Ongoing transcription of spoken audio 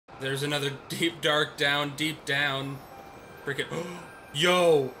There's another deep, dark down, deep down. Freaking.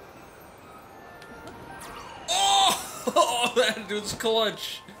 Yo! Oh! That dude's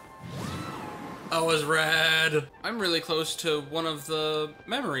clutch. That was rad. I'm really close to one of the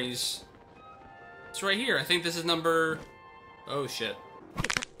memories. It's right here. I think this is number... Oh, shit.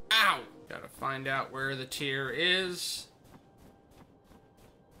 Ow! Gotta find out where the tier is.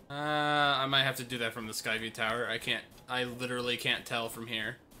 I might have to do that from the Skyview Tower. I literally can't tell from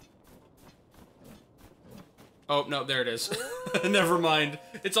here. Oh, no, there it is. Never mind.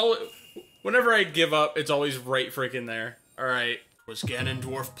 It's all... Whenever I give up, it's always right freaking there. Alright. Was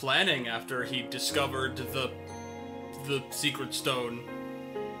Ganondorf planning after he discovered the secret stone?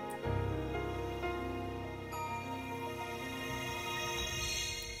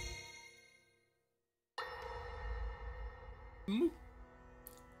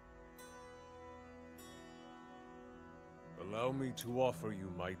 Allow me to offer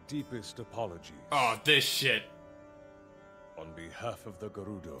you my deepest apologies. Oh, this shit. On behalf of the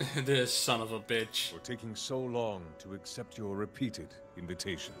Gerudo. This son of a bitch. For taking so long to accept your repeated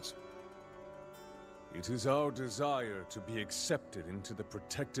invitations. It is our desire to be accepted into the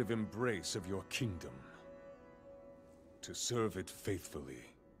protective embrace of your kingdom. To serve it faithfully.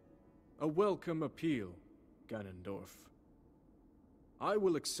 A welcome appeal, Ganondorf. I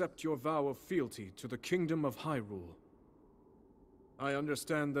will accept your vow of fealty to the Kingdom of Hyrule. I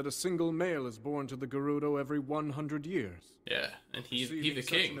understand that a single male is born to the Gerudo every 100 years. Yeah, and he's the Receiving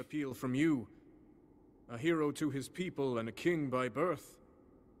king. such an appeal from you, a hero to his people and a king by birth.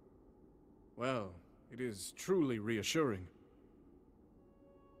 Well, it is truly reassuring.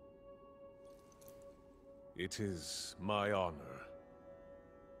 It is my honor.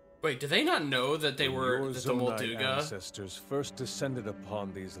 Wait, do they not know that they were Your the Zonai Molduga? ancestors first descended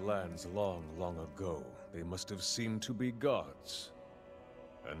upon these lands long, long ago. They must have seemed to be gods.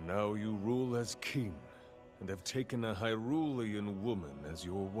 And now you rule as king, and have taken a Hyrulean woman as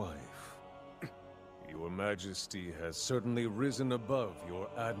your wife. Your Majesty has certainly risen above your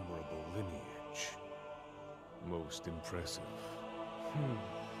admirable lineage. Most impressive.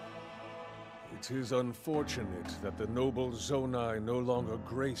 It is unfortunate that the noble Zonai no longer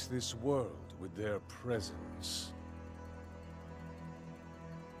grace this world with their presence.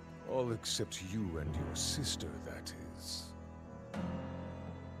 All except you and your sister, that is.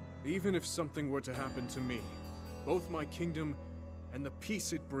 Even if something were to happen to me, both my kingdom and the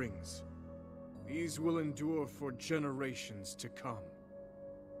peace it brings, these will endure for generations to come.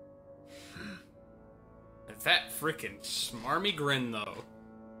 That frickin' smarmy grin, though.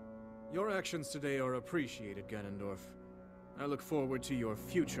 Your actions today are appreciated, Ganondorf. I look forward to your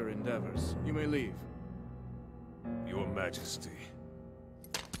future endeavors. You may leave. Your Majesty.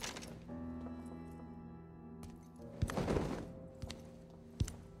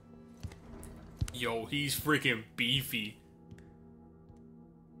 Yo, he's freaking beefy.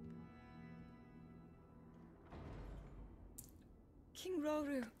 King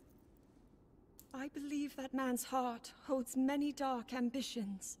Roru, I believe that man's heart holds many dark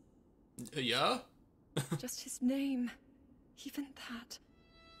ambitions. Yeah? Just his name, even that,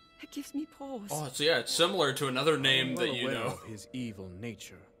 it gives me pause. Oh, so yeah, it's similar to another name that you aware know. of his evil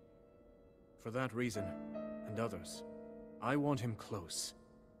nature. For that reason, and others, I want him close.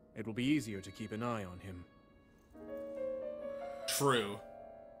 It will be easier to keep an eye on him. True.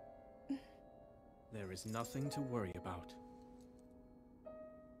 There is nothing to worry about.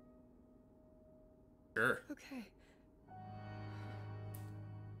 Sure. Okay.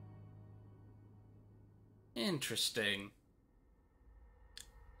 Interesting.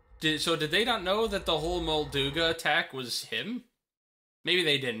 So did they not know that the whole Molduga attack was him? Maybe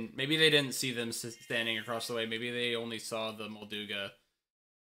they didn't. Maybe they didn't see them standing across the way. Maybe they only saw the Molduga.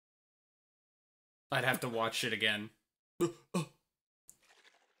 I'd have to watch it again.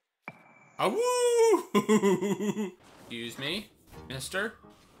 Awoo! Excuse me, mister?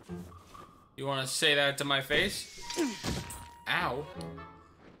 You want to say that to my face? Ow.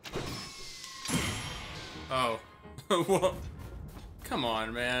 Oh. Well, come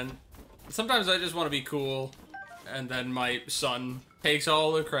on, man. Sometimes I just want to be cool, and then my son takes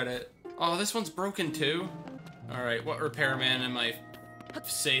all the credit. Oh, this one's broken too? Alright, what repairman am I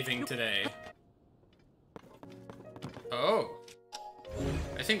saving today? Oh.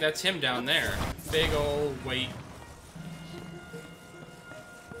 I think that's him down there. Big ol' weight.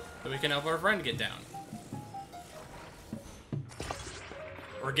 So we can help our friend get down.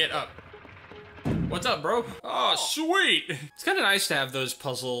 Or get up. What's up, bro? Oh, sweet! It's kind of nice to have those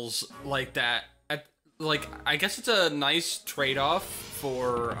puzzles like that. Like, I guess it's a nice trade-off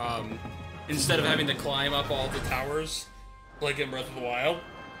for, instead of having to climb up all the towers, like in Breath of the Wild.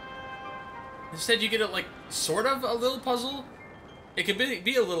 Instead, you get it like sort of a little puzzle. It can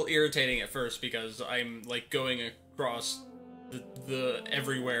be a little irritating at first because I'm like going across the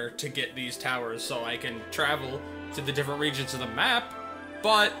everywhere to get these towers so I can travel to the different regions of the map.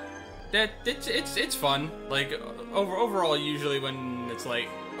 But it's fun. Like overall, usually when it's like,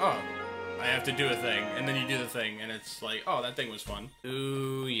 oh, I have to do a thing, and then you do the thing, and it's like, oh, that thing was fun.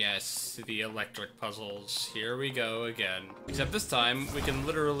 Ooh, yes, the electric puzzles. Here we go again. Except this time, we can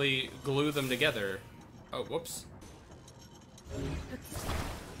literally glue them together. Oh, whoops.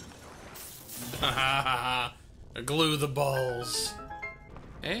 Ha glue the balls.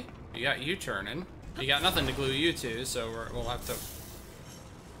 Hey, we got you turning. You got nothing to glue you to, so we'll have to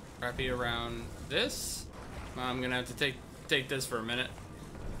wrap you around this. I'm gonna have to take this for a minute.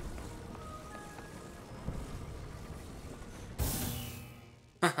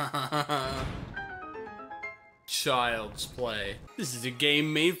 Child's play. This is a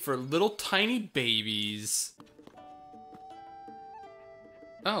game made for little tiny babies.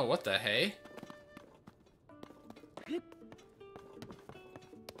 Oh, what the hey?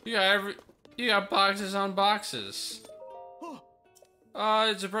 You got boxes on boxes.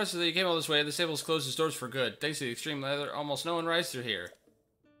 It's impressive that you came all this way. The stable's closed its doors for good. Thanks to the extreme weather, almost no one rides through here.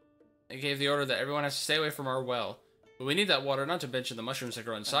 They gave the order that everyone has to stay away from our well. But we need that water, not to mention the mushrooms that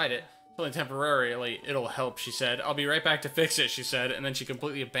grow inside it. It's only temporarily, it'll help, she said. I'll be right back to fix it, she said, and then she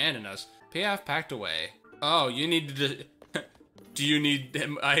completely abandoned us. Piaf packed away. Oh, you need to... Do you need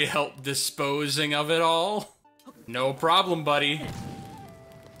I help disposing of it all? No problem, buddy.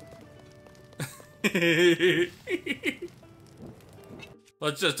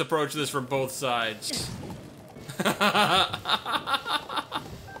 Let's just approach this from both sides.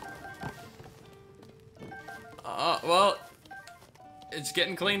 Well, it's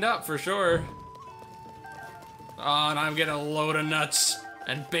getting cleaned up for sure. Oh, and I'm getting a load of nuts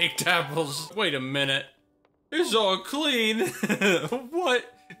and baked apples. Wait a minute. It's all clean.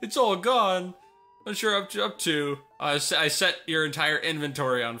 What? It's all gone. Not sure up to. I set your entire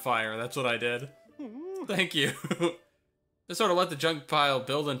inventory on fire. That's what I did. Thank you. This sort of let the junk pile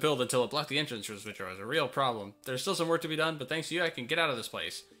build and build until it blocked the entrance, which was a real problem. There's still some work to be done, but thanks to you, I can get out of this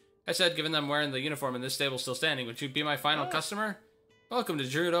place. I said, given them wearing the uniform and this stable still standing, would you be my final customer? Welcome to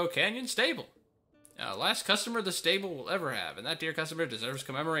Gerudo Canyon Stable. Last customer the stable will ever have, and that dear customer deserves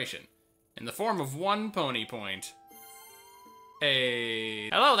commemoration. In the form of 1 pony point. Hey.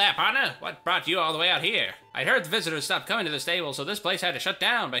 Hello there, partner. What brought you all the way out here? I'd heard the visitors stopped coming to the stable, so this place had to shut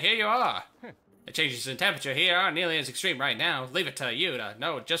down, but here you are. The changes in temperature here aren't nearly as extreme right now. Leave it to you to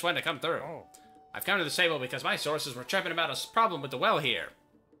know just when to come through. I've come to the stable because my sources were chirping about a problem with the well here.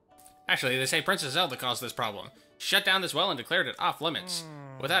 Actually, they say Princess Zelda caused this problem. She shut down this well and declared it off limits.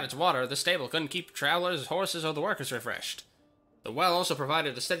 Without its water, the stable couldn't keep travelers, horses, or the workers refreshed. The well also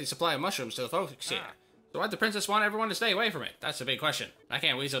provided a steady supply of mushrooms to the folks here. So why'd the princess want everyone to stay away from it? That's the big question. I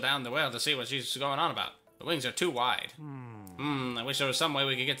can't weasel down the well to see what she's going on about. The wings are too wide. I wish there was some way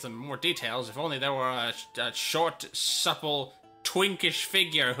we could get some more details. If only there were a short, supple, twinkish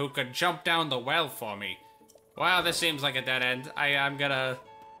figure who could jump down the well for me. Wow, this seems like a dead end. I'm gonna...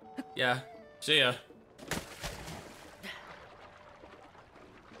 Yeah, see ya.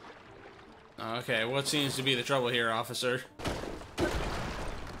 Okay, what seems to be the trouble here, officer?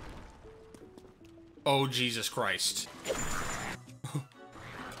 Oh, Jesus Christ.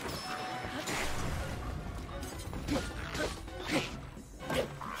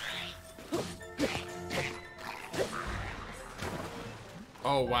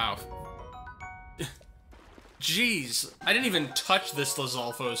 Oh, wow. Jeez, I didn't even touch this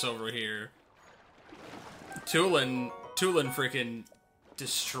Lizalfos over here. Tulin freaking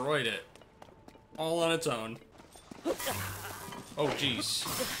destroyed it. All on its own. Oh, jeez.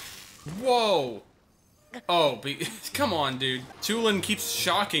 Whoa! Oh, come on, dude. Tulin keeps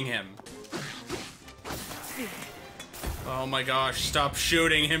shocking him. Oh my gosh, stop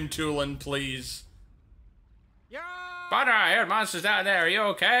shooting him, Tulin, please. Butter, I heard monsters down there. Are you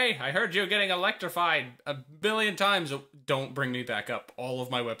okay? I heard you getting electrified a billion times. Don't bring me back up. All of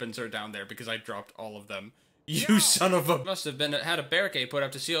my weapons are down there because I dropped all of them. You son of a... Must have had a barricade put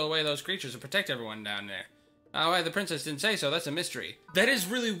up to seal away those creatures and protect everyone down there. Why the princess didn't say so, that's a mystery. That is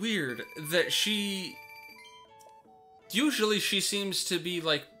really weird that she... Usually she seems to be,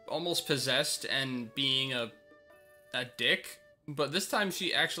 like, almost possessed and being a dick. But this time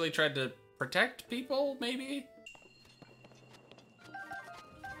she actually tried to protect people, maybe?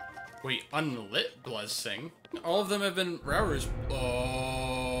 Wait, unlit blessing? All of them have been Raurus.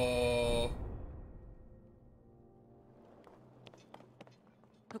 Oh.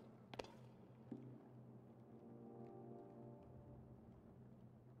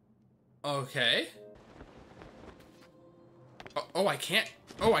 Okay. Oh, I can't.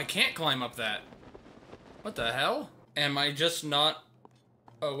 Oh, I can't climb up that. What the hell? Am I just not...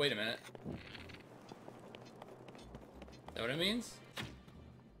 Oh, wait a minute. Is that what it means?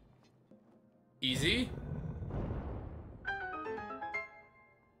 Easy?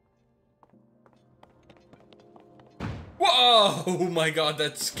 Whoa! Oh my god,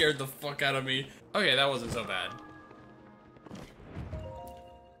 that scared the fuck out of me. Okay, that wasn't so bad.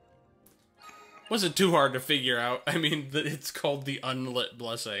 Wasn't too hard to figure out. I mean, it's called the Unlit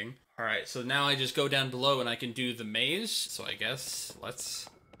Blessing. Alright, so now I just go down below and I can do the maze. So I guess let's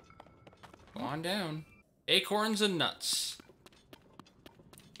go on down. Acorns and nuts.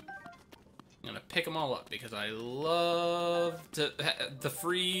 I'm gonna pick them all up because I love the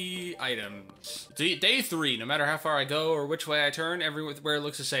free items. Day 3, no matter how far I go or which way I turn, everywhere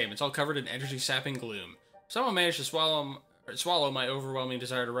looks the same. It's all covered in energy-sapping gloom. Someone managed to swallow my overwhelming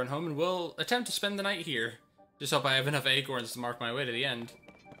desire to run home and will attempt to spend the night here. Just hope I have enough acorns to mark my way to the end.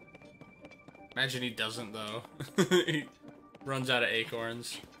 Imagine he doesn't, though. He runs out of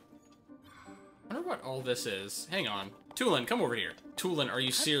acorns. I wonder what all this is. Hang on. Tulin, come over here. Tulin, are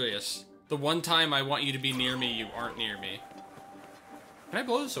you serious? The one time I want you to be near me, you aren't near me. Can I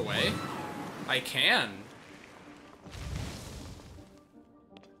blow this away? I can.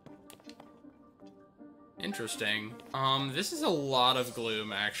 Interesting. This is a lot of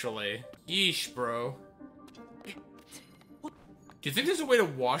gloom, actually. Yeesh, bro. Do you think there's a way to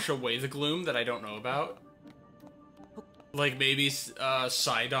wash away the gloom that I don't know about? Like maybe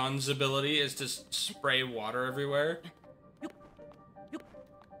Sidon's ability is to spray water everywhere?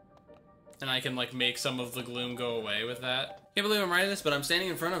 And I can like make some of the gloom go away with that. Can't believe I'm writing this, but I'm standing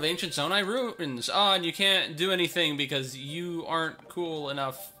in front of ancient Zonai ruins. Oh, and you can't do anything because you aren't cool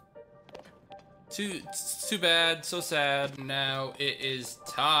enough. Too bad, so sad. Now it is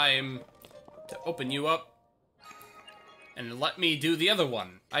time to open you up and let me do the other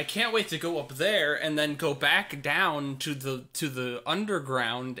one. I can't wait to go up there and then go back down to the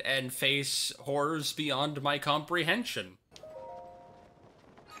underground and face horrors beyond my comprehension.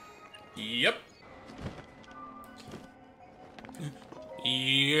 Yep.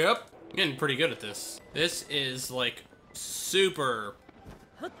 Yep. I'm getting pretty good at this. This is like super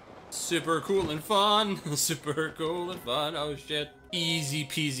cool and fun. Super cool and fun. Oh shit. Easy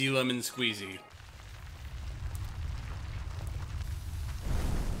peasy lemon squeezy.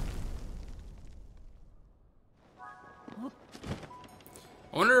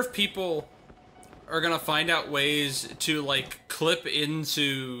 I wonder if people are gonna find out ways to like clip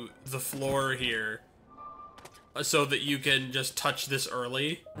into the floor here so that you can just touch this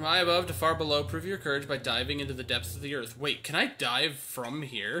early. From high above to far below, prove your courage by diving into the depths of the earth. Wait, can I dive from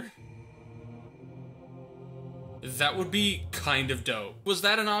here? That would be kind of dope. Was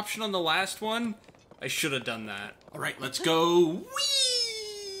that an option on the last one? I should have done that. All right, let's go.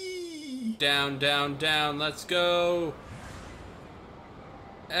 Whee! Down, down, down, let's go.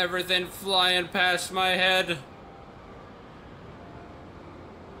 Everything flying past my head.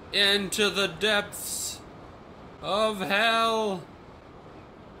 Into the depths of hell.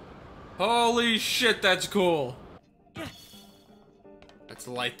 Holy shit, that's cool. Let's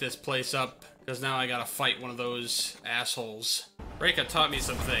light this place up, because now I gotta fight one of those assholes. Reka taught me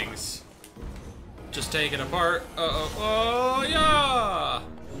some things. Just take it apart. Uh-oh. Oh, yeah!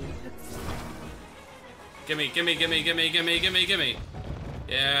 Gimme, gimme, gimme, gimme, gimme, gimme, gimme.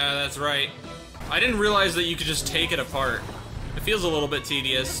 Yeah, that's right. I didn't realize that you could just take it apart. It feels a little bit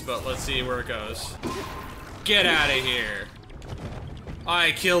tedious, but let's see where it goes. Get out of here.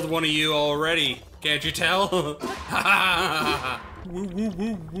 I killed one of you already. Can't you tell?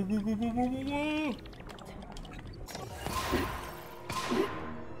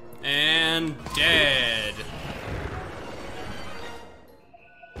 And dead.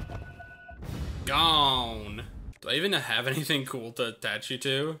 Gone. Do I even have anything cool to attach you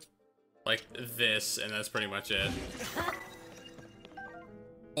to? Like this, and that's pretty much it.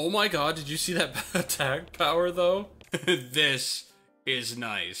 Oh my god, did you see that attack power though? This is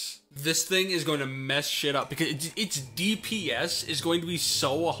nice. This thing is going to mess shit up because its DPS is going to be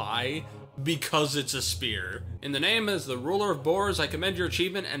so high because it's a spear. In the name as the ruler of boars, I commend your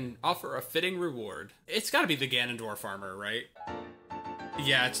achievement and offer a fitting reward. It's gotta be the Ganondorf armor, right?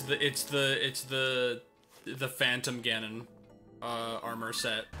 Yeah, it's the Phantom Ganon armor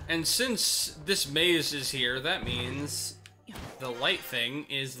set. And since this maze is here, that means the light thing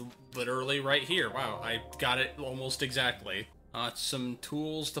is literally right here. Wow, I got it almost exactly. Some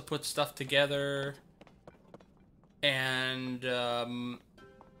tools to put stuff together. And, know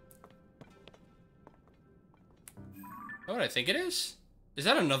what I think it is? Is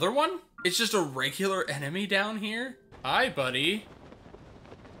that another one? It's just a regular enemy down here? Hi, buddy.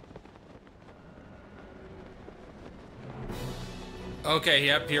 Okay,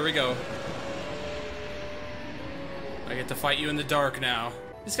 yep, here we go. I get to fight you in the dark now.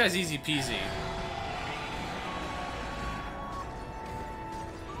 This guy's easy peasy.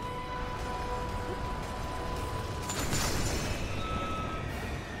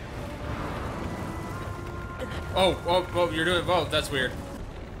 Oh, you're doing both. That's weird.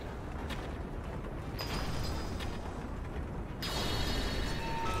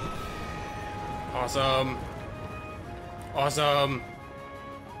 Awesome. Awesome.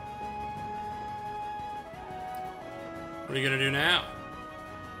 What are you gonna do now?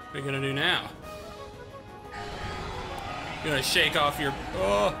 What are you gonna do now? You're gonna shake off your...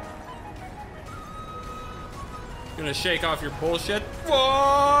 Oh! You're gonna shake off your bullshit?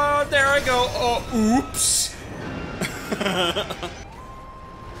 Oh, there I go. Oh, oops.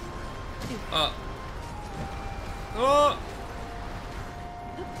 Oh.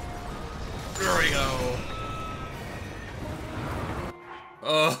 There we go.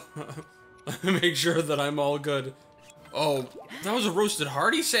 Make sure that I'm all good. Oh, that was a roasted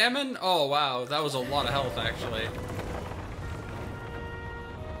hearty salmon? Oh, wow. That was a lot of health, actually.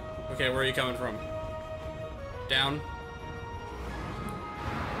 Okay, where are you coming from? Down?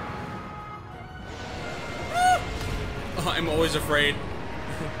 Oh, I'm always afraid.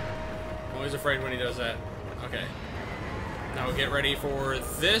 I'm always afraid when he does that. Okay. Now we'll get ready for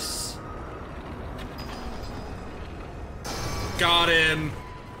this. Got him.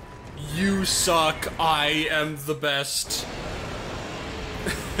 You suck. I am the best.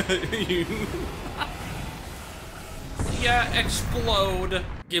 Yeah, explode.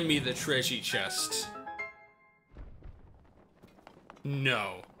 Give me the treasure chest.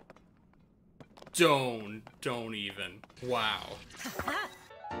 No. Don't even. Wow.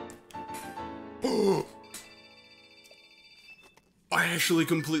 I actually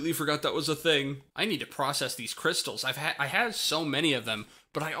completely forgot that was a thing. I need to process these crystals. I had so many of them,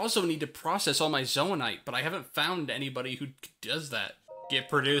 but I also need to process all my zoanite, but I haven't found anybody who does that. Get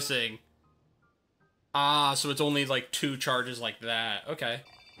producing. Ah, so it's only like 2 charges like that. Okay.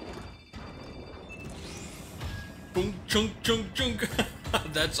 Boom, chunk, chunk, chunk.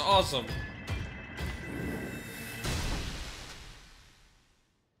 That's awesome.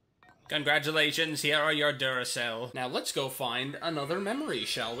 Congratulations, here are your Duracell. Now let's go find another memory,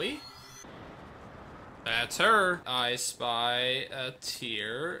 shall we? That's her. I spy a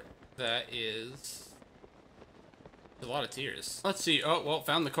tear that is... There's a lot of tears. Let's see. Oh, well,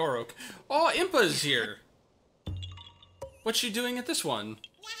 found the Korok. Oh, Impa's here. What's she doing at this one?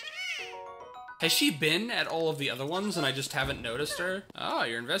 Has she been at all of the other ones and I just haven't noticed her? Oh,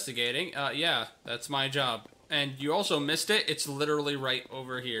 you're investigating. Yeah, that's my job. And you also missed it. It's literally right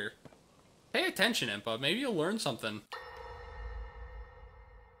over here. Pay attention, Impa. Maybe you'll learn something.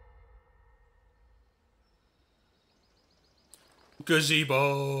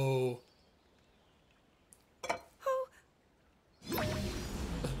 Gazebo. Oh.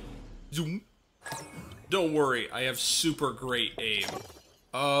 Zoom. Don't worry, I have super great aim.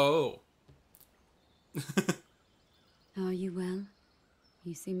 Oh. Are you well?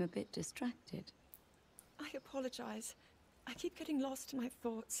 You seem a bit distracted. I apologize. I keep getting lost in my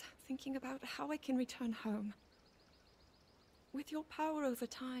thoughts, thinking about how I can return home. With your power over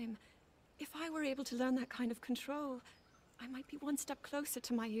time, if I were able to learn that kind of control, I might be one step closer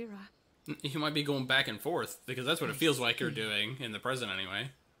to my era. You might be going back and forth, because that's what it feels like you're doing, in the present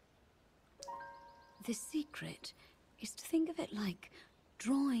anyway. The secret is to think of it like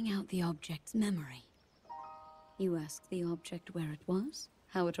drawing out the object's memory. You ask the object where it was,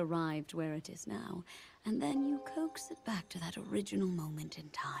 how it arrived where it is now, and then you coax it back to that original moment in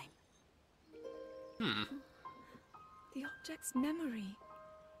time. The object's memory.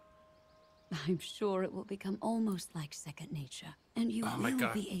 I'm sure it will become almost like second nature, and you will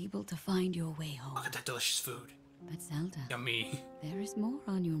be able to find your way home. Look at that delicious food. But Zelda, Yummy. there is more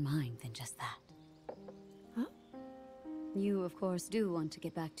on your mind than just that. Huh? You, of course, do want to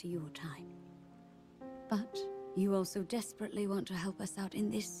get back to your time. But you also desperately want to help us out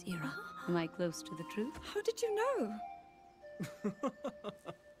in this era. Am I close to the truth? How did you know?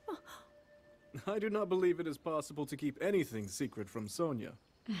 I do not believe it is possible to keep anything secret from Sonia.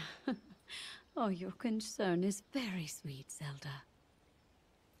 Oh, your concern is very sweet, Zelda.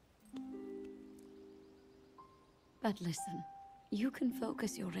 But listen, you can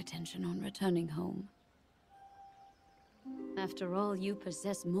focus your attention on returning home. After all, you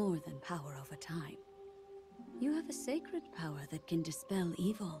possess more than power over time. You have a sacred power that can dispel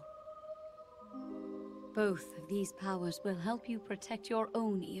evil. Both of these powers will help you protect your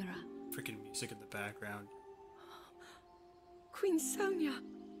own era. Freaking music in the background. Queen Sonia.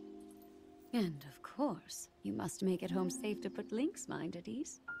 And of course, you must make it home safe to put Link's mind at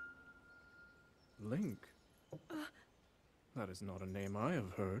ease. Link? That is not a name I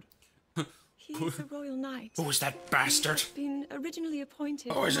have heard. He is a royal knight. Who is that bastard? He had been originally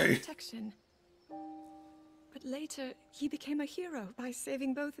appointed Oh, is for my he? protection. But later, he became a hero by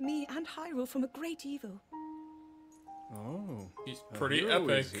saving both me and Hyrule from a great evil. Oh. He's a pretty hero,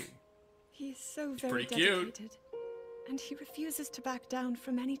 epic. is he? He is so very pretty cute. dedicated. And he refuses to back down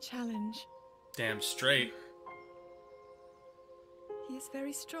from any challenge. Damn straight. He is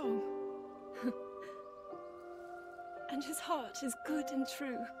very strong. And his heart is good and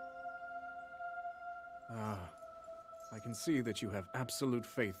true. Ah, I can see that you have absolute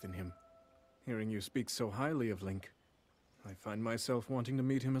faith in him. Hearing you speak so highly of Link, I find myself wanting to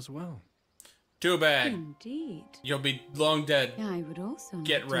meet him as well. Too bad. Indeed. You'll be long dead. I would also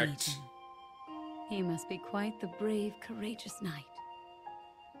Get like to meet wrecked. him. He must be quite the brave, courageous knight.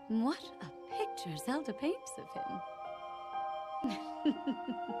 What a picture Zelda paints of him.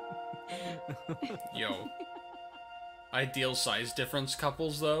 Yo. Ideal size difference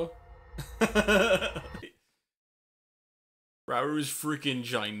couples, though. Raoru's freaking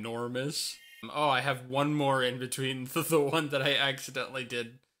ginormous. Oh, I have one more in between the one that I accidentally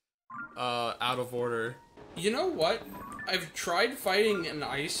did out of order. You know what? I've tried fighting an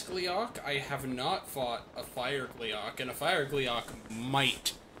ice Gleeok. I have not fought a fire Gleeok, and a fire Gleeok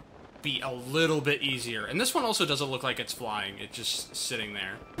might be a little bit easier. And this one also doesn't look like it's flying. It's just sitting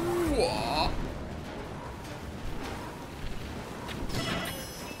there. Whoa.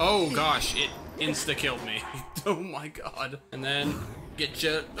 Oh gosh, it insta-killed me. Oh my god. And then, get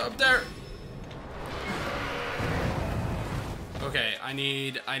you up there. Okay, I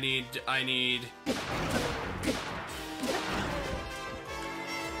need to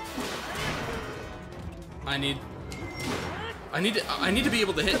be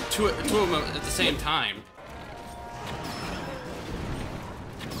able to hit two of them at the same time.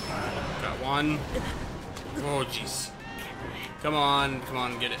 Got one. Oh jeez. Come on,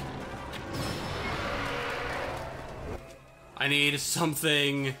 get it. I need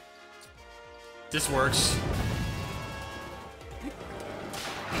something. This works.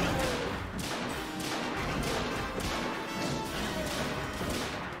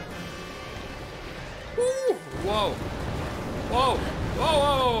 Woo! Whoa! Whoa!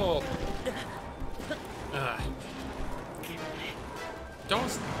 Whoa! Whoa!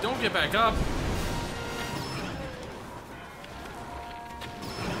 Don't get back up.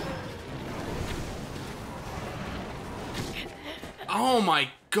 Oh my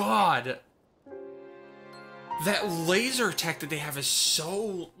god! That laser tech that they have is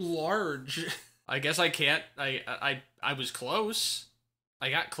so large. I guess I can't. I was close. I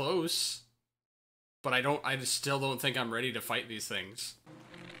got close. But I still don't think I'm ready to fight these things.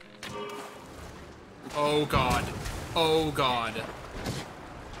 Oh god. Oh god.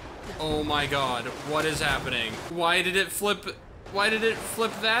 Oh my god. What is happening? Why did it flip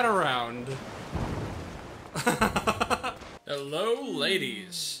that around? Hello,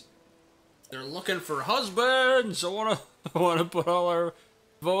 ladies. They're looking for husbands. I wanna put all our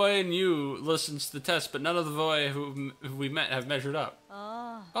Voy and you listens to the test, but none of the Voy who we met have measured up.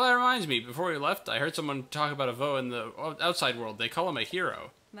 Oh, that reminds me. Before we left, I heard someone talk about a Voe in the outside world. They call him a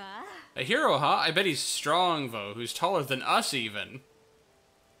hero. A hero, huh? I bet he's strong, Voe, who's taller than us, even.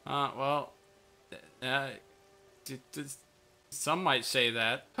 Some might say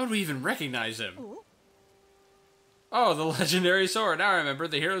that. How do we even recognize him? Oh, the legendary sword. Now I remember.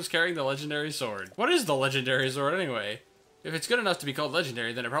 The hero's carrying the legendary sword. What is the legendary sword, anyway? If it's good enough to be called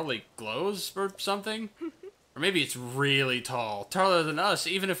legendary, then it probably glows or something? Or maybe it's really tall. Taller than us,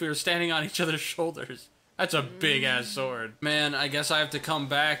 even if we were standing on each other's shoulders. That's a big-ass sword. Man, I guess I have to come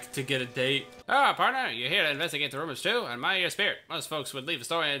back to get a date. Ah, partner, you're here to investigate the rumors too? And my your spirit. Most folks would leave the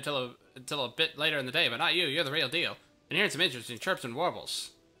story until a bit later in the day, but not you. You're the real deal. And hearing some interesting chirps and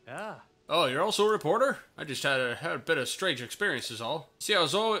warbles. Ah. Oh, you're also a reporter? I just had a bit of strange experience is all. See, I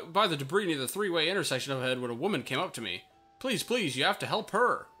was all by the debris near the three-way intersection up ahead when a woman came up to me. Please, please, you have to help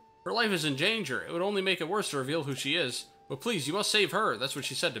her. Her life is in danger. It would only make it worse to reveal who she is. But please, you must save her. That's what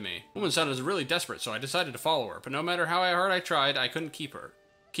she said to me. The woman sounded really desperate, so I decided to follow her. But no matter how hard I tried, I couldn't keep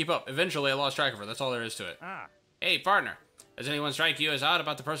up. Eventually, I lost track of her. That's all there is to it. Ah. Hey, partner. Does anyone strike you as odd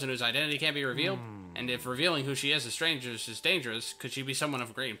about the person whose identity can't be revealed? And if revealing who she is to strangers is dangerous, could she be someone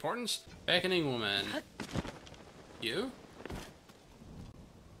of great importance? Beckoning woman. You?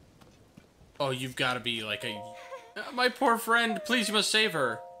 Oh, you've got to be like a... my poor friend. Please, you must save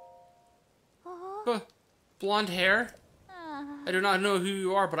her. blonde hair? I do not know who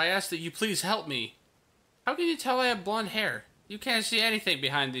you are, but I ask that you please help me. How can you tell I have blonde hair? You can't see anything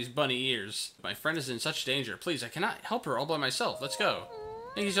behind these bunny ears. My friend is in such danger. Please, I cannot help her all by myself. Let's go.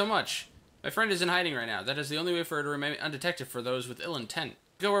 Thank you so much. My friend is in hiding right now. That is the only way for her to remain undetected for those with ill intent.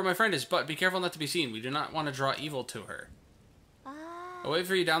 Go where my friend is, but be careful not to be seen. We do not want to draw evil to her. I'll wait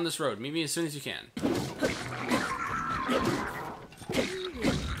for you down this road. Meet me as soon as you can.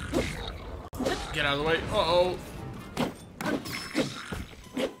 Get out of the way. Uh-oh.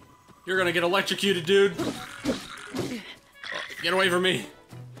 You're gonna get electrocuted, dude. Get away from me.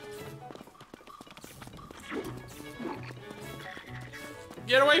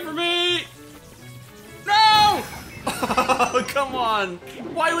 Get away from me! No! Come on.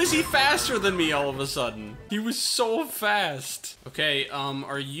 Why was he faster than me all of a sudden? He was so fast. Okay,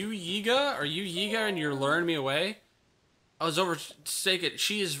 are you Yiga? Are you Yiga and you're luring me away? I was overtaken.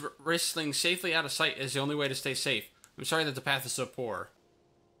 She is wrestling safely out of sight is the only way to stay safe. I'm sorry that the path is so poor.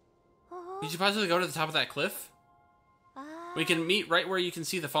 Did you possibly go to the top of that cliff? We can meet right where you can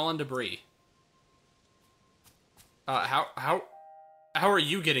see the fallen debris. How are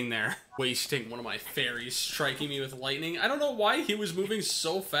you getting there? Wasting one of my fairies, striking me with lightning. I don't know why he was moving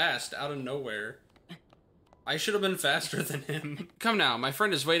so fast out of nowhere. I should have been faster than him. Come now, my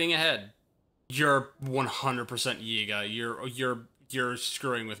friend is waiting ahead. You're 100% Yiga. You're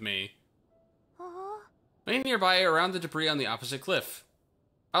screwing with me. Wait nearby around the debris on the opposite cliff.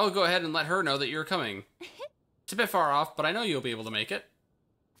 I will go ahead and let her know that you're coming. It's a bit far off, but I know you'll be able to make it.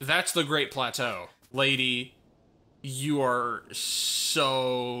 That's the Great Plateau. Lady, you are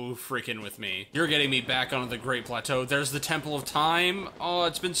so freaking with me. You're getting me back onto the Great Plateau. There's the Temple of Time. Oh,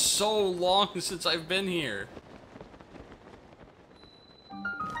 it's been so long since I've been here.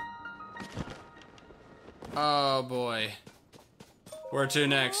 Oh boy. Where to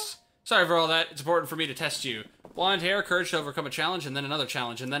next? Sorry for all that. It's important for me to test you. Blonde hair, courage to overcome a challenge, and then another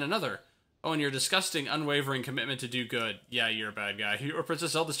challenge, and then another. Oh, and your disgusting, unwavering commitment to do good. Yeah, you're a bad guy. You are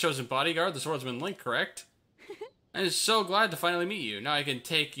Princess Zelda's chosen bodyguard, the swordsman Link, correct? I'm so glad to finally meet you. Now I can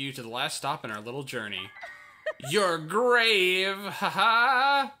take you to the last stop in our little journey. Your grave!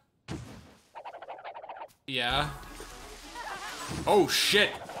 Haha! Yeah. Oh,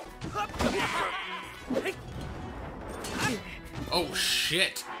 shit! Oh,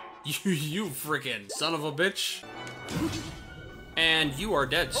 shit! You freaking son of a bitch. And you are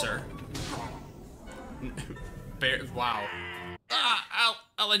dead, sir. Wow.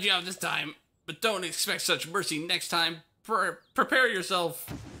 I'll let you out this time, but don't expect such mercy next time. Prepare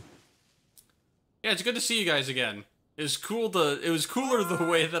yourself. Yeah, it's good to see you guys again. It was cooler the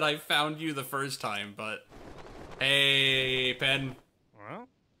way that I found you the first time, but hey, Pen. Well?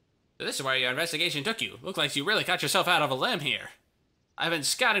 This is where your investigation took you. Looks like you really got yourself out of a limb here. I've been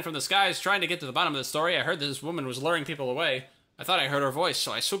scouting from the skies, trying to get to the bottom of the story. I heard this woman was luring people away. I thought I heard her voice,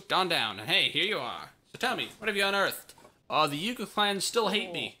 so I swooped on down. And hey, here you are. So tell me, what have you unearthed? The Yiga clan still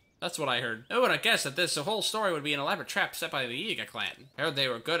hate me. That's what I heard. Who would have guessed that this whole story would be an elaborate trap set by the Yiga clan? I heard they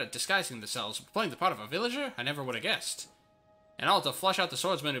were good at disguising themselves, playing the part of a villager? I never would have guessed. And all to flush out the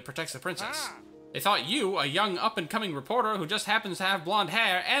swordsman who protects the princess. They thought you, a young up-and-coming reporter who just happens to have blonde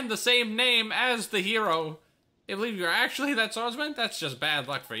hair and the same name as the hero. They believe you're actually that swordsman? That's just bad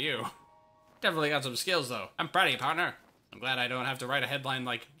luck for you. Definitely got some skills, though. I'm proud of you, partner. I'm glad I don't have to write a headline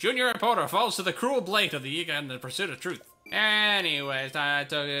like, Junior Reporter falls to the cruel blade of the Yiga in the pursuit of truth. Anyways, I'm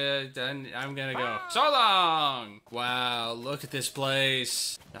gonna go. So long! Wow, look at this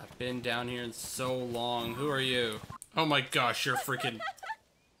place. I've been down here in so long. Who are you? Oh my gosh, you're freaking...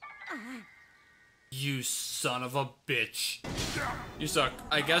 You son of a bitch. You suck.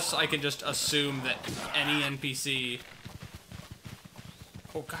 I guess I can just assume that any NPC...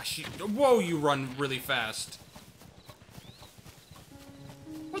 Oh gosh, whoa, you run really fast.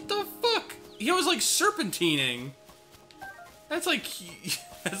 What the fuck? He was like serpentining. That's like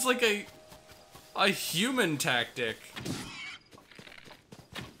a human tactic.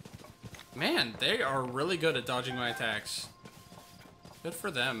 Man, they are really good at dodging my attacks. Good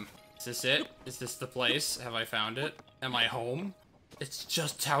for them. Is this it? Is this the place? Have I found it? Am I home? It's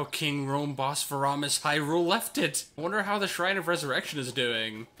just how King Rome Boss Varamis Hyrule left it. I wonder how the Shrine of Resurrection is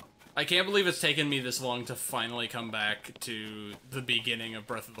doing. I can't believe it's taken me this long to finally come back to the beginning of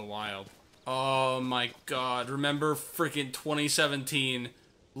Breath of the Wild. Oh my god, remember freaking 2017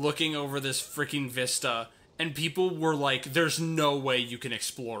 looking over this freaking vista and people were like, there's no way you can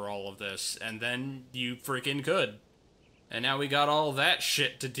explore all of this, and then you freaking could. And now we got all that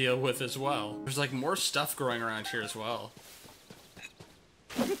shit to deal with as well. There's like more stuff growing around here as well.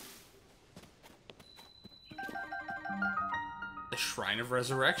 The Shrine of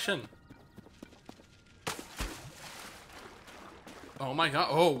Resurrection. Oh my god.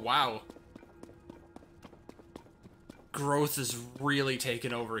 Oh, wow. Growth is really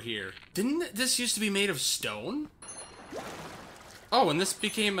taken over here. Didn't this used to be made of stone? Oh, and this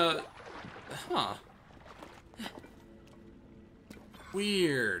became a... Huh.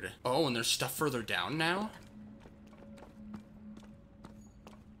 Weird. Oh, and there's stuff further down now?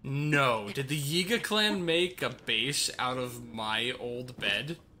 No. Did the Yiga clan make a base out of my old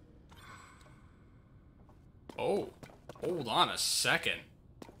bed? Oh. Hold on a second.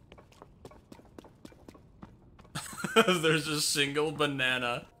 There's a single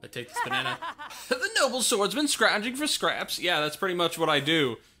banana. I take this banana. The noble swordsman scrounging for scraps. Yeah, that's pretty much what I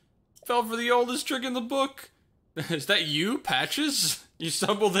do. Fell for the oldest trick in the book. Is that you, Patches? You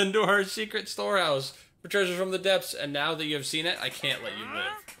stumbled into our secret storehouse for treasure from the depths, and now that you have seen it, I can't let you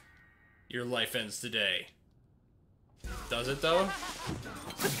live. Your life ends today. Does it, though?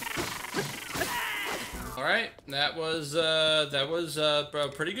 Alright, that was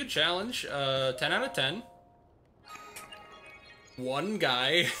a pretty good challenge. 10 out of 10. One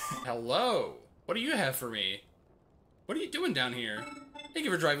guy. Hello. What do you have for me? What are you doing down here? Thank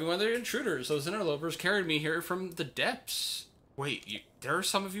you for driving one of the intruders. Those interlopers carried me here from the depths. Wait, there are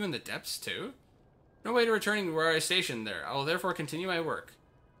some of you in the depths too? No way to returning to where I stationed there. I will therefore continue my work.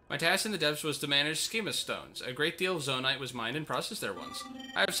 My task in the depths was to manage schema stones. A great deal of zonite was mined and processed there once.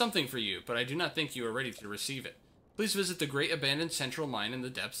 I have something for you, but I do not think you are ready to receive it. Please visit the great abandoned central mine in the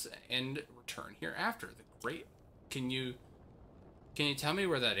depths and return here after. The great... Can you tell me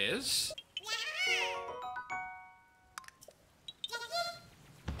where that is?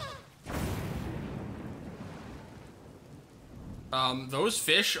 Those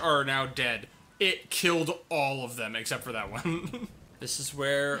fish are now dead. It killed all of them except for that one. This is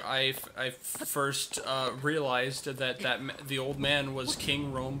where I first realized that the old man was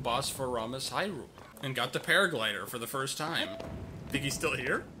King Rome Bosphorus Hyrule and got the paraglider for the first time. Think he's still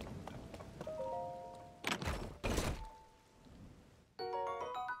here?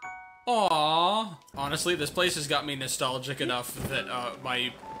 Aww. Honestly, this place has got me nostalgic enough that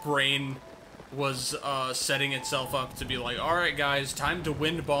my brain was setting itself up to be like, alright guys, time to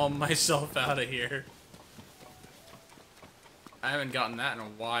wind bomb myself out of here. I haven't gotten that in a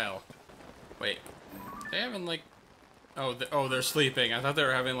while. Wait, they having like... Oh, they're sleeping. I thought they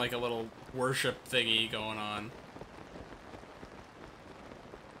were having like a little worship thingy going on.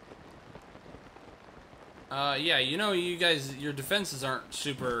 Yeah, you know, you guys, your defenses aren't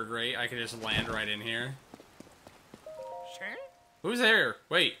super great. I could just land right in here. Who's there?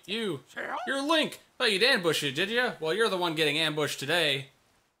 Wait, you. You're Link. Oh, you'd ambush you, did you? Well, you're the one getting ambushed today.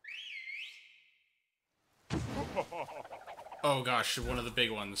 Oh gosh, one of the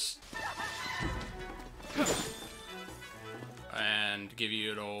big ones. And give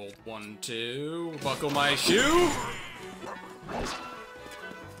you an old 1-2. Buckle my shoe.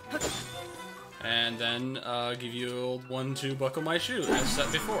 And then give you an old 1-2. Buckle my shoe, as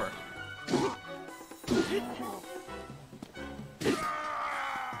said before.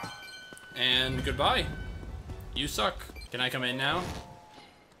 And goodbye. You suck. Can I come in now?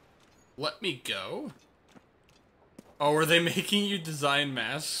 Let me go? Oh, are they making you design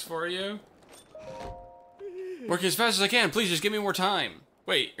masks for you? Working as fast as I can. Please just give me more time.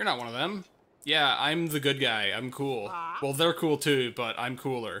 Wait, you're not one of them. Yeah, I'm the good guy. I'm cool. Well, they're cool too, but I'm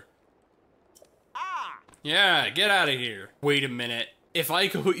cooler. Yeah, get out of here. Wait a minute. If I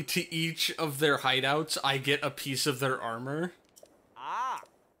go to each of their hideouts, I get a piece of their armor?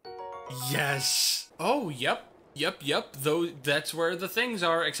 Yes. Oh, yep. Though that's where the things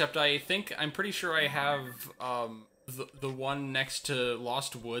are, except I'm pretty sure I have, the one next to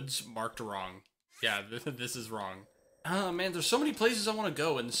Lost Woods marked wrong. Yeah, this is wrong. Oh man, there's so many places I want to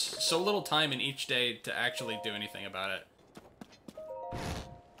go and so little time in each day to actually do anything about it.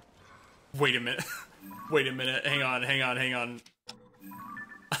 Wait a minute. Wait a minute. Hang on.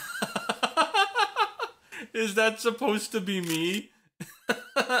 Is that supposed to be me?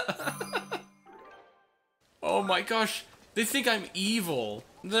 Oh my gosh, they think I'm evil.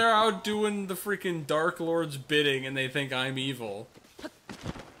 They're out doing the freaking Dark Lord's bidding and they think I'm evil.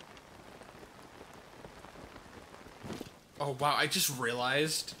 Oh wow, I just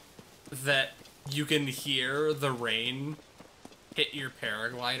realized that you can hear the rain hit your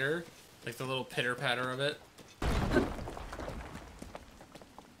paraglider. Like the little pitter-patter of it.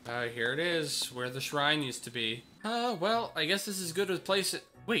 Here it is, where the shrine used to be. Well, I guess this is as good a place.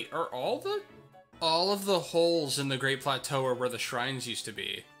 Wait, are all of the holes in the Great Plateau are where the shrines used to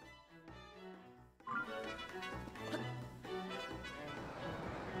be?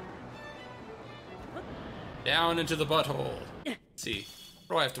 Down into the butthole. Let's see,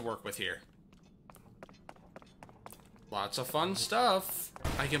 what do I have to work with here? Lots of fun stuff.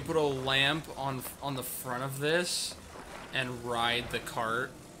 I can put a lamp on the front of this and ride the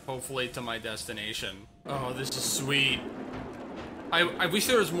cart, hopefully to my destination. Oh, this is sweet. I wish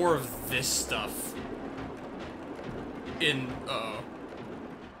there was more of this stuff in,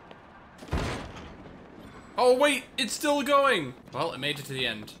 oh wait, it's still going! Well, it made it to the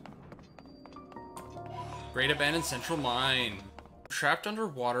end. Great Abandoned Central Mine. Trapped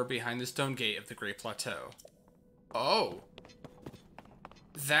underwater behind the stone gate of the Great Plateau. Oh.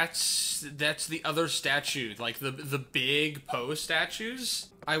 That's the other statue, like the big Poe statues.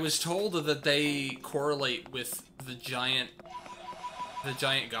 I was told that they correlate with the giant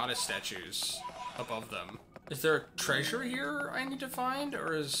goddess statues above them. Is there a treasure here I need to find,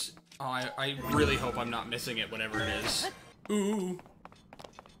 or is... Oh, I really hope I'm not missing it, whatever it is. Ooh.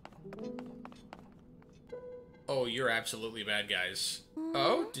 Oh, you're absolutely bad guys.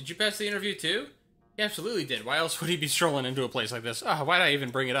 Oh, did you pass the interview too? He absolutely did. Why else would he be strolling into a place like this? Oh, why'd I even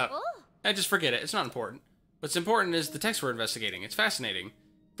bring it up? Just forget it. It's not important. What's important is the text we're investigating. It's fascinating.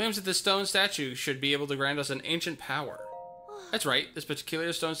 Claims that this stone statue should be able to grant us an ancient power. That's right. This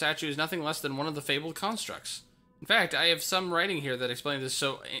particular stone statue is nothing less than one of the fabled constructs. In fact, I have some writing here that explains this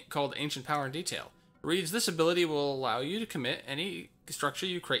so-called ancient power in detail. It reads, this ability will allow you to commit any structure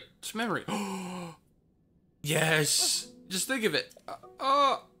you create to memory. Yes! Just think of it.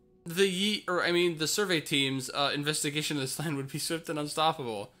 The survey team's investigation of this land would be swift and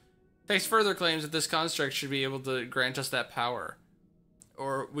unstoppable. Text further claims that this construct should be able to grant us that power.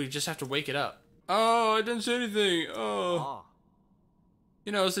 Or we just have to wake it up. Oh, I didn't say anything. Oh.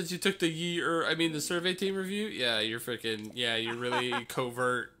 You know, since you took the survey team review, you're really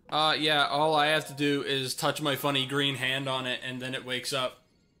covert. Yeah, all I have to do is touch my funny green hand on it, and then it wakes up.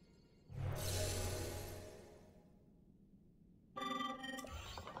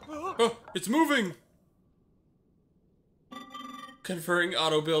 Oh, it's moving! Conferring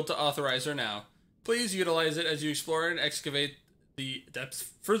auto build to authorizer now. Please utilize it as you explore and excavate the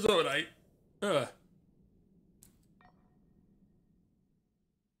depths for Zonite.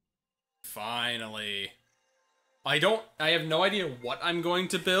 Finally. I have no idea what I'm going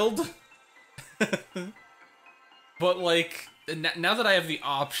to build. But like, now that I have the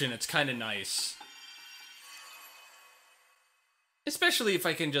option, it's kind of nice. Especially if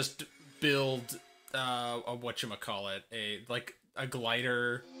I can just build, a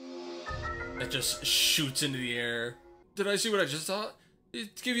glider that just shoots into the air. Did I see what I just saw?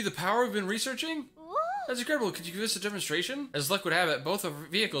 It give you the power we've been researching? That's incredible. Could you give us a demonstration? As luck would have it, both of our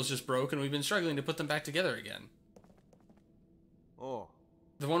vehicles just broke and we've been struggling to put them back together again. Oh.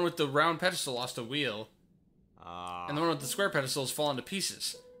 The one with the round pedestal lost a wheel. And the one with the square pedestal has fallen to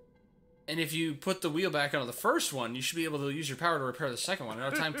pieces. And if you put the wheel back onto the first one, you should be able to use your power to repair the second one in no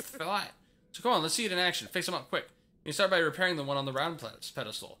time flat. So come on, let's see it in action. Fix them up quick. You start by repairing the one on the round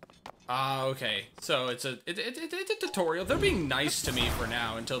pedestal. Okay. So it's a tutorial. They're being nice to me for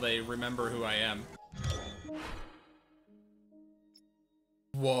now until they remember who I am.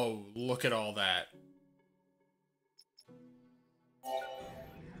 Whoa, look at all that.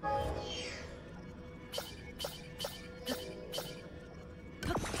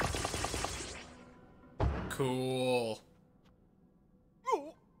 Cool.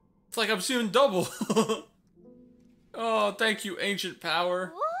 It's like I'm seeing double. Oh, thank you, ancient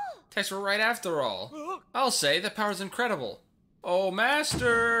power. Texts were right after all. I'll say that power's incredible. Oh,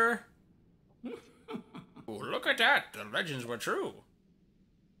 master. Oh, look at that. The legends were true.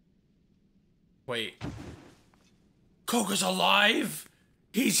 Wait. Koga's alive?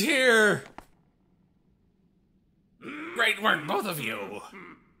 He's here! Great work, both of you.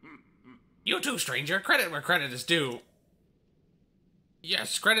 You too, stranger. Credit where credit is due.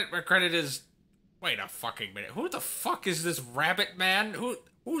 Yes, credit where credit is... Wait a fucking minute. Who the fuck is this rabbit man?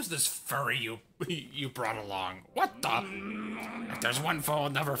 Who's this furry you brought along? What the... If there's one foe I'll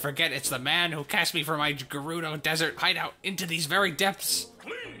never forget, it's the man who cast me from my Gerudo desert hideout into these very depths.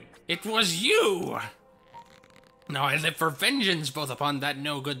 It was you! Now I live for vengeance both upon that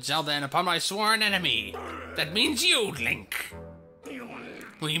no-good Zelda and upon my sworn enemy. That means you, Link.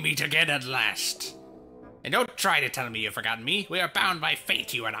 We meet again at last. And don't try to tell me you've forgotten me. We are bound by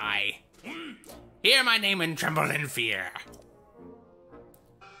fate, you and I. Hear my name and tremble in fear.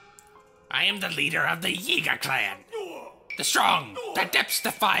 I am the leader of the Yiga clan. The strong, the depths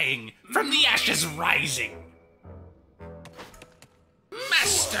defying, from the ashes rising.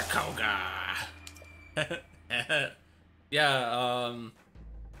 Master Koga! Yeah,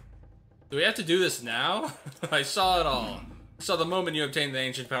 do we have to do this now? I saw it all. I saw the moment you obtained the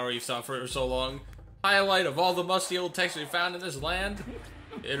ancient power you've sought for so long. Highlight of all the musty old texts we found in this land.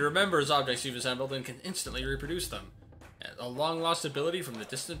 It remembers objects you've assembled and can instantly reproduce them. A long-lost ability from the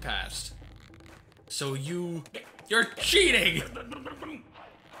distant past. So you're cheating!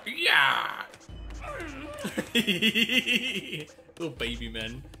 Yeah! Little baby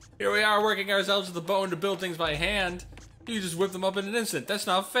men. Here we are working ourselves to the bone to build things by hand. You just whip them up in an instant. That's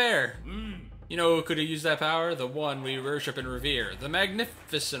not fair. You know who could have used that power? The one we worship and revere. The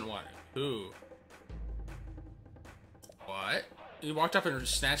magnificent one. Who? What? He walked up and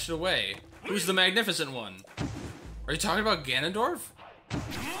snatched it away. Who's the magnificent one? Are you talking about Ganondorf?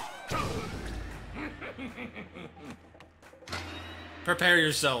 Prepare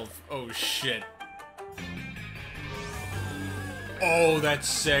yourself. Oh shit. Oh, that's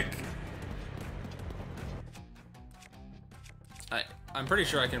sick. I'm pretty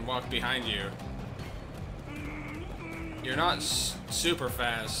sure I can walk behind you. You're not super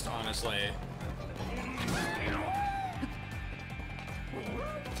fast, honestly.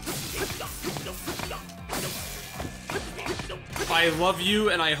 I love you,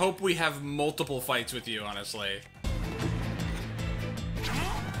 and I hope we have multiple fights with you, honestly.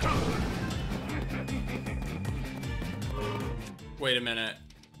 Wait a minute.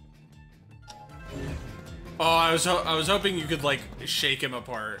 Oh, I was hoping you could like shake him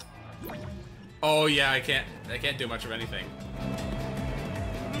apart. Oh yeah, I can't do much of anything.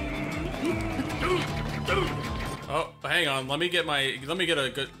 Oh, hang on. Let me get a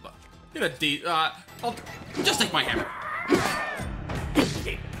good I'll just take my hammer.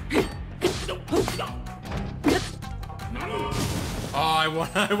 Oh,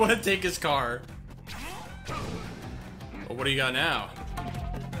 I want to take his car. Well, what do you got now?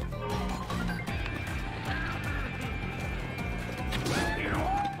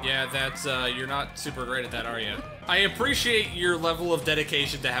 Yeah, that's, you're not super great at that, are you? I appreciate your level of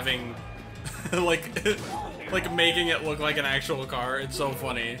dedication to having, like making it look like an actual car. It's so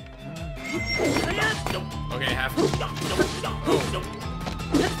funny. Okay, half. Oh.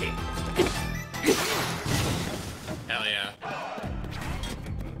 Hell yeah.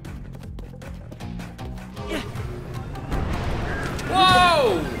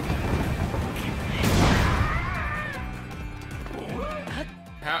 Whoa!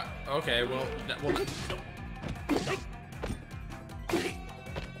 How? Okay, well,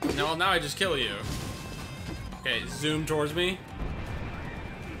 no, now I just kill you. Okay, zoom towards me.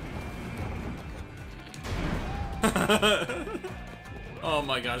 Oh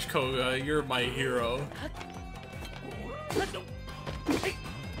my gosh, Koga, you're my hero.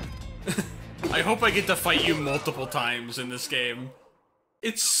 I hope I get to fight you multiple times in this game.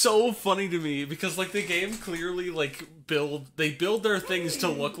 It's so funny to me because like the game clearly like build their things to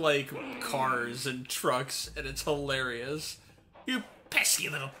look like cars and trucks, and it's hilarious. You pesky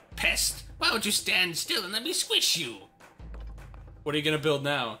little pest. Why don't you stand still and let me squish you? What are you gonna build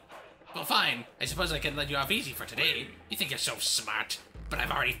now? Well, fine. I suppose I can let you off easy for today. You think you're so smart, but I've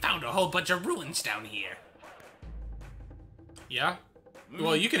already found a whole bunch of ruins down here. Yeah?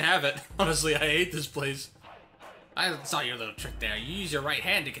 Well, you can have it. Honestly, I hate this place. I saw your little trick there. You use your right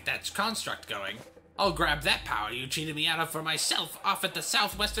hand to get that construct going. I'll grab that power you cheated me out of for myself off at the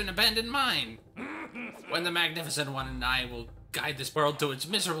southwestern abandoned mine. When the Magnificent One and I will guide this world to its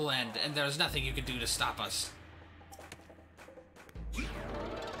miserable end, and there's nothing you can do to stop us.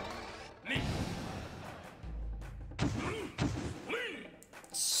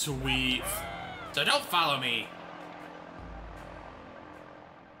 Sweet. So don't follow me.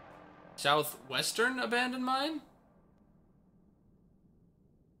 Southwestern abandoned mine?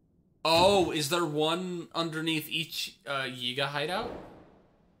 Oh, is there one underneath each Yiga hideout?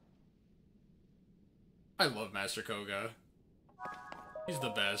 I love Master Koga. He's the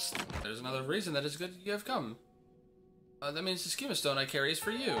best. There's another reason that it's good you have come. That means the schema stone I carry is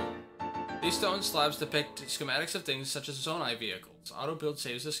for you. These stone slabs depict schematics of things such as Zonai vehicles. Auto build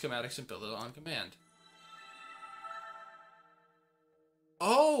saves the schematics and build it on command.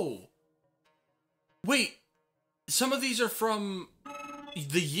 Oh! Wait! Some of these are from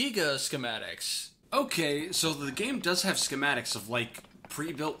the Yiga schematics. Okay, so the game does have schematics of, like,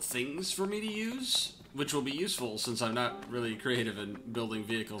 pre-built things for me to use, which will be useful since I'm not really creative in building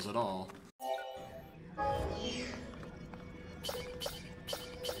vehicles at all.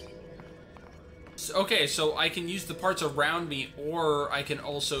 Okay, so I can use the parts around me, or I can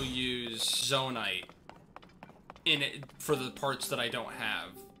also use Zonite in it for the parts that I don't have.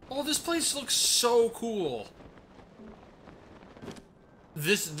 Oh, this place looks so cool.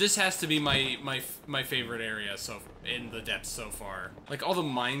 This has to be my favorite area in the depths so far. Like all the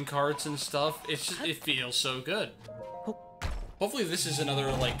mine carts and stuff, it feels so good. Hopefully this is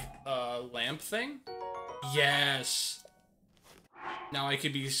another like lamp thing. Yes. Now I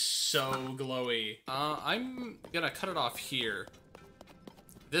could be so glowy. I'm gonna cut it off here.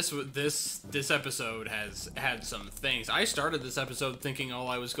 This episode has had some things. I started this episode thinking all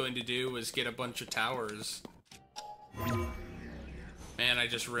I was going to do was get a bunch of towers. Man, I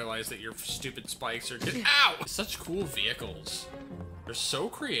just realized that your stupid spikes are getting— Ow! Such cool vehicles. They're so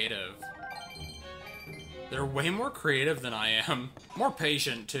creative. They're way more creative than I am. More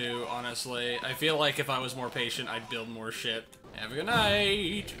patient, too, honestly. I feel like if I was more patient, I'd build more shit. Have a good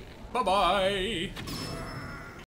night. Bye-bye.